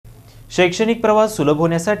शैक्षणिक प्रवास सुलभ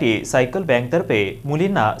होण्यासाठी सायकल बँकतर्फे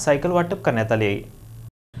मुलींना सायकल वाटप करण्यात आले।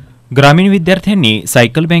 ग्रामीण विद्यार्थ्यांनी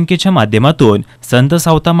सायकल बँकेच्या माध्यमातून संत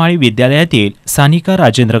सावतामाळी विद्यालयातील सानिका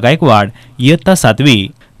राजेंद्र गायकवाड इयत्ता 7वी,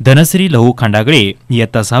 धनश्री लहू खंडागळे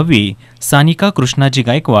इयत्ता 6वी, सानिका कृष्णाजी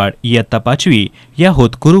गायकवाड इयत्ता 5वी या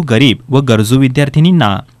होतकरू गरीब व गरजू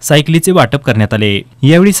विद्यार्थिनींना सायकलीचे वाटप करण्यात आले।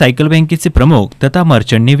 यावेळी सायकल बँकेचे प्रमुख तथा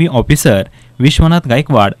merchant navy officer Vishwanath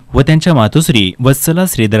Gaikwad व त्यांच्या मातोश्री वत्सला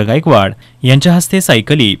श्रीधर गायकवाड यांच्या हस्ते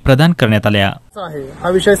सायकली प्रदान करण्यात आल्या। हा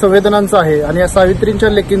विषय संवेदनांचा आहे आणि या सावित्रींच्या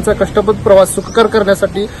लेकींचा कष्टपद प्रवास सुखकर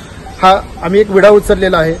करण्यासाठी हा आम्ही एक विडा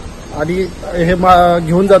उचललेला आहे आणि हे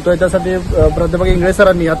घेऊन जातोय। त्यासाठी प्राध्यापक इंगळे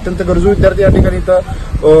सरांनी अत्यंत गरजू विद्यार्थी या ठिकाणी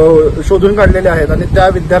इथं शोधून काढलेले आहेत आणि त्या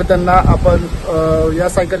विद्यार्थ्यांना आपण या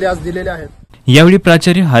सायकली आज दिलेल्या आहेत। यावेळी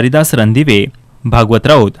प्राचार्य हरिदास रणदिवे, भागवत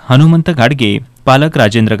राऊत, हनुमंत गाडगे, पालक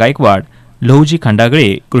राजेंद्र गायकवाड, लहूजी खंडागळे,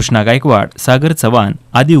 कृष्णा गायकवाड, सागर चव्हाण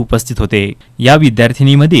आदी उपस्थित होते। या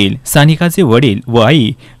विद्यार्थिनीमधील सानिकाचे वडील व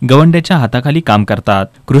आई गवंड्याच्या हाताखाली काम करतात।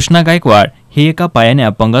 कृष्णा गायकवाड हे एका पायाने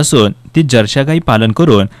अपंग असून ती जर्शागाई पालन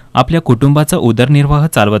करून आपल्या कुटुंबाचा उदरनिर्वाह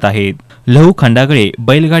चालवत आहेत। लहू खंडागळे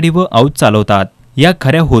बैलगाडी व औत चालवतात। या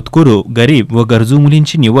खऱ्या होतकरू गरीब व गरजू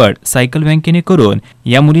मुलींची निवड सायकल बँकेने करून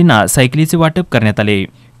या मुलींना सायकलीचे वाटप करण्यात आले।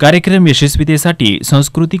 कार्यक्रम यशस्वीतेसाठी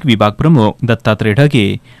सांस्कृतिक विभाग प्रमुख दत्तात्रय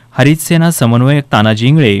ढगे, हरित सेना समन्वयक तानाजी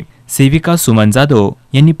इंगळे, सेविका सुमन जाधव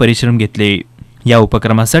यांनी परिश्रम घेतले। या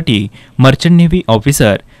उपक्रमासाठी merchant navy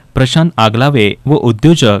officer Prashant Aglave व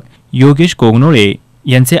उद्योजक योगेश कोगनोळे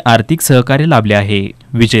यांचे आर्थिक सहकार्य लाभले आहे।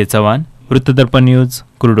 विजय चव्हाण, वृत्तदर्पण न्यूज,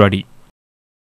 कुर्डवाडी।